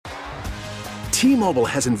T-Mobile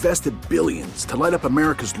has invested billions to light up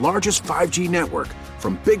America's largest 5G network,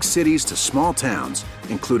 from big cities to small towns,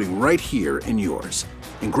 including right here in yours.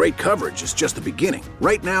 And great coverage is just the beginning.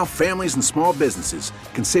 Right now, families and small businesses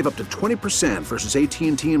can save up to 20% versus AT&T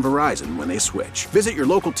and Verizon when they switch. Visit your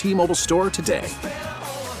local T-Mobile store today.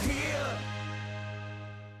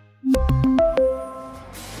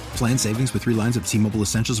 Plan savings with 3 lines of T-Mobile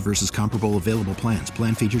Essentials versus comparable available plans.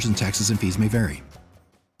 Plan features and taxes and fees may vary.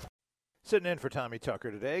 Sitting in for Tommy Tucker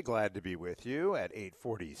today. Glad to be with you at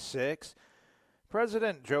 8:46.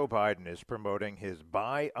 President Joe Biden is promoting his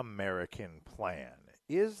Buy American plan.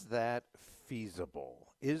 Is that feasible?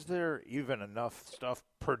 Is there even enough stuff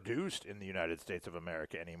produced in the United States of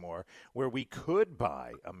America anymore where we could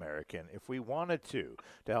buy American if we wanted to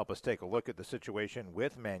help us take a look at the situation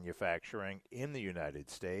with manufacturing in the United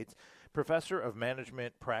States? Professor of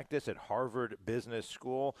Management Practice at Harvard Business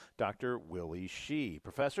School, Dr. Willie Shih.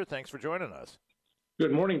 Professor, thanks for joining us.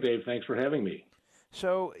 Good morning, Dave. Thanks for having me.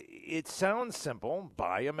 So it sounds simple,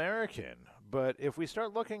 buy American. But if we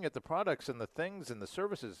start looking at the products and the things and the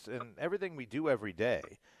services and everything we do every day,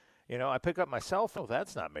 you know, I pick up my cell phone,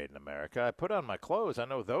 that's not made in America. I put on my clothes, I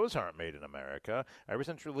know those aren't made in America. I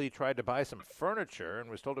recently tried to buy some furniture and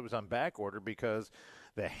was told it was on back order because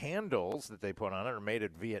the handles that they put on it are made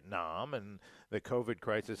in Vietnam, and the COVID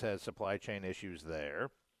crisis has supply chain issues there.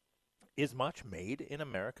 Is much made in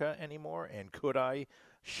America anymore? And could I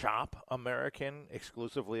shop American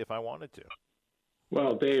exclusively if I wanted to?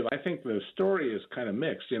 Well, Dave, I think the story is kind of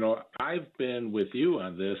mixed. You know, I've been with you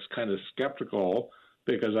on this, kind of skeptical,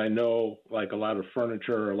 because I know like a lot of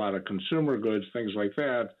furniture, a lot of consumer goods, things like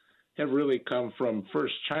that, have really come from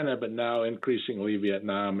first China, but now increasingly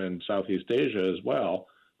Vietnam and Southeast Asia as well,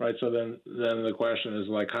 right? So then the question is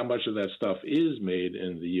like, how much of that stuff is made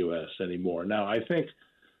in the U.S. anymore? Now, I think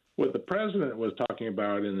what the president was talking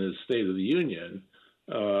about in his State of the Union,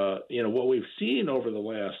 you know, what we've seen over the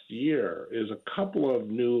last year is a couple of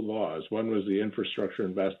new laws. One was the Infrastructure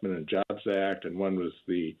Investment and Jobs Act, and one was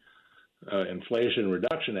the Inflation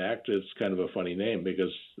Reduction Act. It's kind of a funny name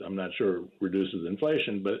because I'm not sure it reduces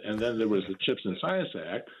inflation, and then there was the CHIPS and Science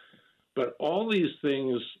Act. But all these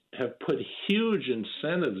things have put huge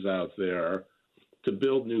incentives out there to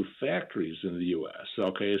build new factories in the U.S.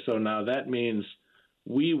 Okay, so now that means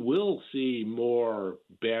we will see more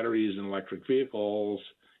batteries and electric vehicles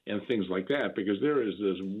and things like that, because there is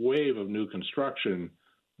this wave of new construction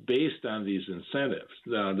based on these incentives.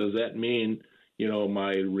 Now, does that mean, you know,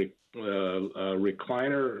 my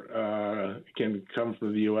recliner can come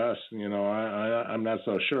from the U.S.? You know, I'm not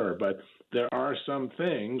so sure. But there are some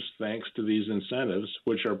things, thanks to these incentives,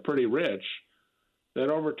 which are pretty rich, that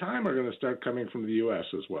over time are going to start coming from the U.S.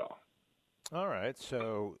 as well. All right,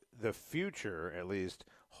 so the future, at least,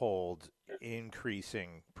 holds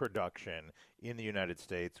increasing production in the United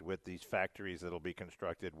States with these factories that will be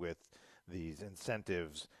constructed with these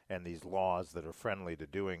incentives and these laws that are friendly to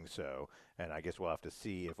doing so. And I guess we'll have to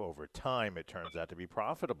see if over time it turns out to be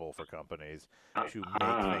profitable for companies to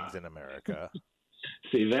make things in America.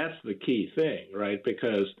 See, that's the key thing, right?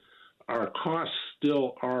 Because our costs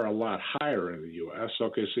still are a lot higher in the U.S.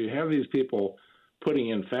 Okay, so you have these people putting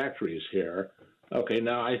in factories here. Okay,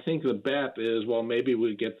 now I think the bet is, well, maybe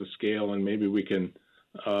we get the scale and maybe we can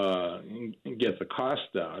get the cost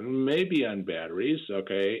down. Maybe on batteries,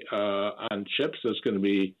 okay. On chips, it's going to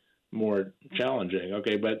be more challenging.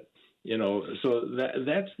 Okay, but you know, so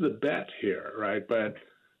that's the bet here, right? But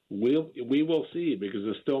we will see, because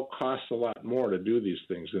it still costs a lot more to do these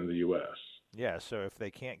things in the U.S. Yeah, so if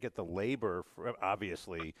they can't get the labor,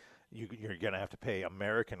 obviously, you're going to have to pay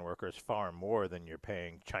American workers far more than you're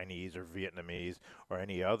paying Chinese or Vietnamese or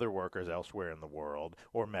any other workers elsewhere in the world,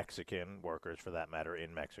 or Mexican workers, for that matter,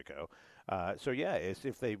 in Mexico. So, yeah,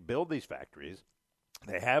 if they build these factories,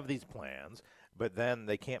 they have these plans, but then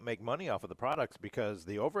they can't make money off of the products because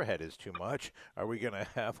the overhead is too much. Are we going to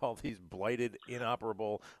have all these blighted,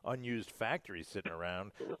 inoperable, unused factories sitting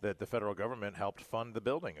around that the federal government helped fund the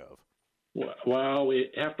building of? Well, we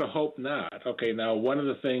have to hope not. Okay, now one of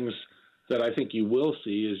the things that I think you will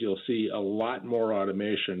see is you'll see a lot more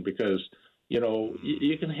automation, because, you know,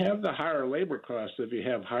 you can have the higher labor costs if you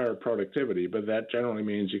have higher productivity, but that generally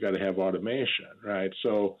means you got to have automation, right?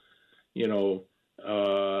 So, you know,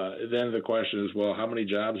 then the question is, well, how many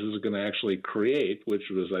jobs is it going to actually create, which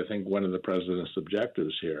was, I think, one of the president's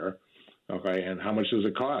objectives here, okay, and how much does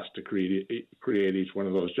it cost to create each one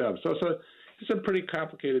of those jobs? So it's a pretty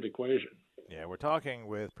complicated equation. Yeah, we're talking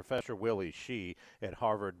with Professor Willie Shih at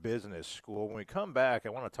Harvard Business School. When we come back, I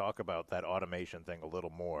want to talk about that automation thing a little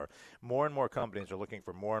more. More and more companies are looking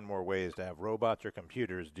for more and more ways to have robots or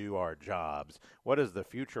computers do our jobs. What does the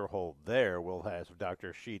future hold there? We'll have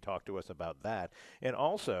Dr. Shih talk to us about that. And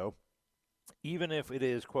also, even if it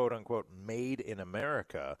is, quote unquote, made in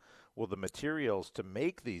America, will the materials to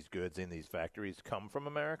make these goods in these factories come from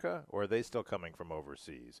America, or are they still coming from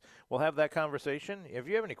overseas? We'll have that conversation. If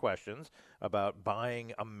you have any questions about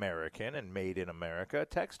buying American and made in America,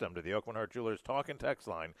 text them to the Aucoin Hart Jewelers Talk and Text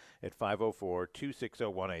line at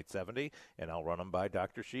 504-260-1870, and I'll run them by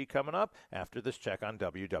Dr. Shih coming up after this check on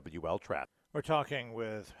WWL Traffic. We're talking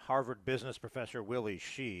with Harvard business professor Willie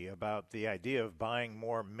Shih about the idea of buying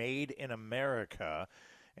more made in America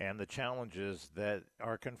and the challenges that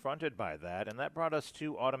are confronted by that. And that brought us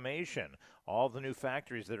to automation. All the new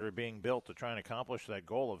factories that are being built to try and accomplish that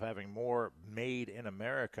goal of having more made in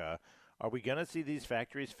America. Are we going to see these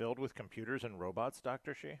factories filled with computers and robots,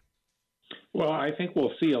 Dr. Shih? Well, I think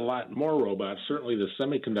we'll see a lot more robots. Certainly the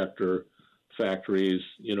semiconductor factories,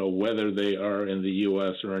 whether they are in the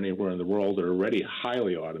U.S. or anywhere in the world, are already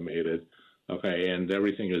highly automated. Okay, and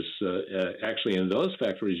everything is actually in those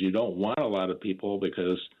factories. You don't want a lot of people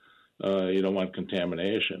because you don't want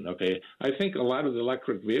contamination. Okay, I think a lot of the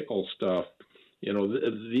electric vehicle stuff,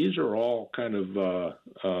 these are all kind of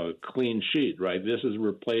clean sheet, right? This is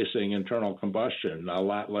replacing internal combustion, a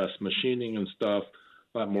lot less machining and stuff,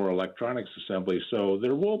 a lot more electronics assembly. So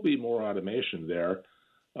there will be more automation there.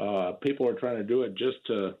 People are trying to do it just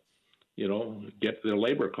to, get their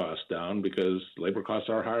labor costs down because labor costs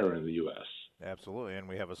are higher in the U.S. Absolutely, and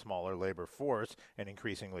we have a smaller labor force and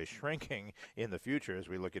increasingly shrinking in the future as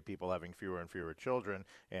we look at people having fewer and fewer children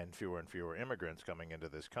and fewer immigrants coming into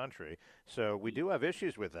this country. So we do have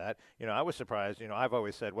issues with that. I was surprised. I've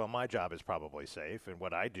always said, well, my job is probably safe and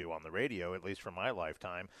what I do on the radio, at least for my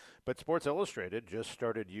lifetime. But Sports Illustrated just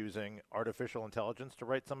started using artificial intelligence to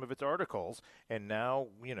write some of its articles, and now,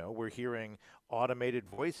 we're hearing automated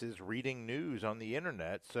voices reading news on the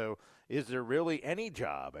internet. So is there really any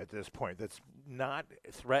job at this point that's not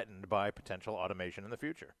threatened by potential automation in the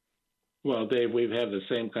future? Well, Dave, we've had the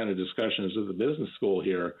same kind of discussions at the business school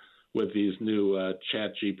here with these new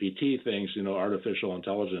chat GPT things, artificial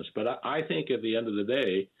intelligence. But I think at the end of the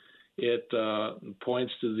day, it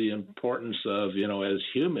points to the importance of, as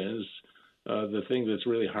humans, the thing that's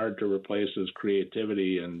really hard to replace is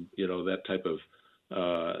creativity and, that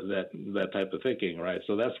type of thinking, right?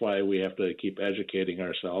 So that's why we have to keep educating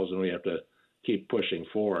ourselves and we have to keep pushing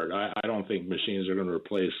forward. I don't think machines are going to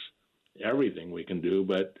replace everything we can do,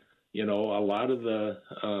 but a lot of the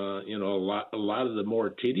a lot of the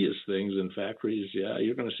more tedious things in factories,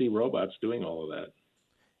 you're going to see robots doing all of that.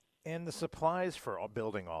 And the supplies for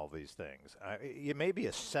building all these things, it may be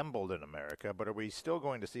assembled in America, but are we still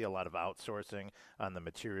going to see a lot of outsourcing on the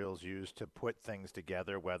materials used to put things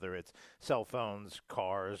together, whether it's cell phones,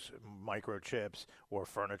 cars, microchips, or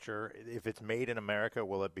furniture? If it's made in America,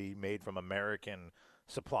 will it be made from American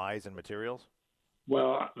supplies and materials?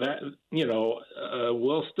 Well, that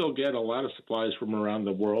we'll still get a lot of supplies from around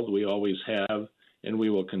the world. We always have. And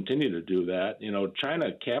we will continue to do that.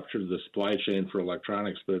 China captured the supply chain for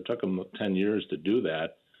electronics, but it took them 10 years to do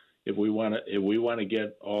that. If we want to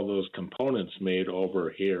get all those components made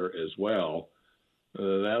over here as well,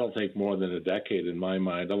 that'll take more than a decade in my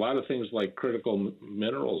mind. A lot of things like critical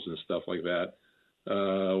minerals and stuff like that,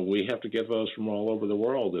 we have to get those from all over the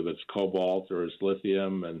world. If it's cobalt or it's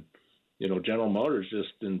lithium, and General Motors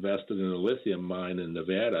just invested in a lithium mine in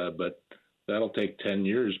Nevada, but that'll take 10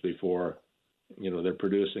 years before they're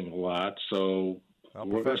producing a lot, so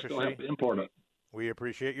we're going to still have to import it. We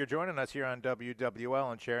appreciate you joining us here on WWL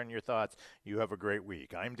and sharing your thoughts. You have a great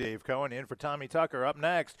week. I'm Dave Cohen, in for Tommy Tucker. Up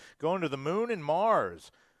next, going to the moon and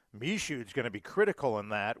Mars. Michoud's going to be critical in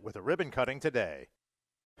that with a ribbon cutting today.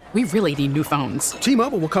 We really need new phones.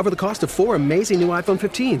 T-Mobile will cover the cost of 4 amazing new iPhone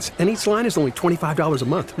 15s, and each line is only $25 a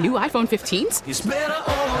month. New iPhone 15s? It's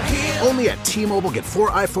better over here. Only at T-Mobile, get 4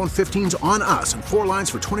 iPhone 15s on us and 4 lines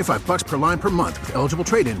for $25 per line per month with eligible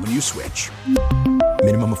trade-in when you switch.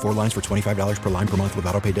 Minimum of 4 lines for $25 per line per month with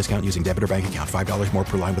autopay discount using debit or bank account. $5 more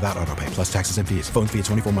per line without autopay, plus taxes and fees. Phone fee at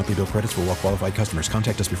 24 monthly bill credits for well-qualified customers.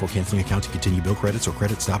 Contact us before canceling account to continue bill credits or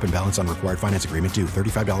credit stop and balance on required finance agreement due.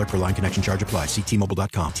 $35 per line connection charge applies. See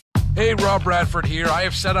T-Mobile.com. Hey, Rob Bradford here. I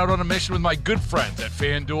have set out on a mission with my good friends at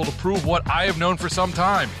FanDuel to prove what I have known for some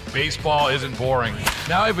time. Baseball isn't boring.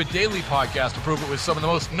 Now I have a daily podcast to prove it with some of the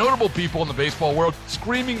most notable people in the baseball world,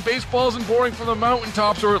 screaming baseball isn't boring from the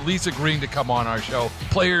mountaintops, or at least agreeing to come on our show.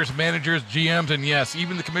 Players, managers, GMs, and yes,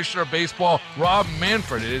 even the commissioner of baseball, Rob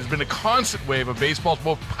Manfred. It has been a constant wave of baseball's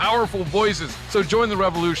most powerful voices. So join the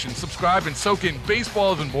revolution. Subscribe and soak in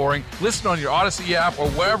Baseball Isn't Boring. Listen on your Odyssey app or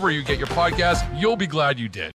wherever you get your podcasts. You'll be glad you did.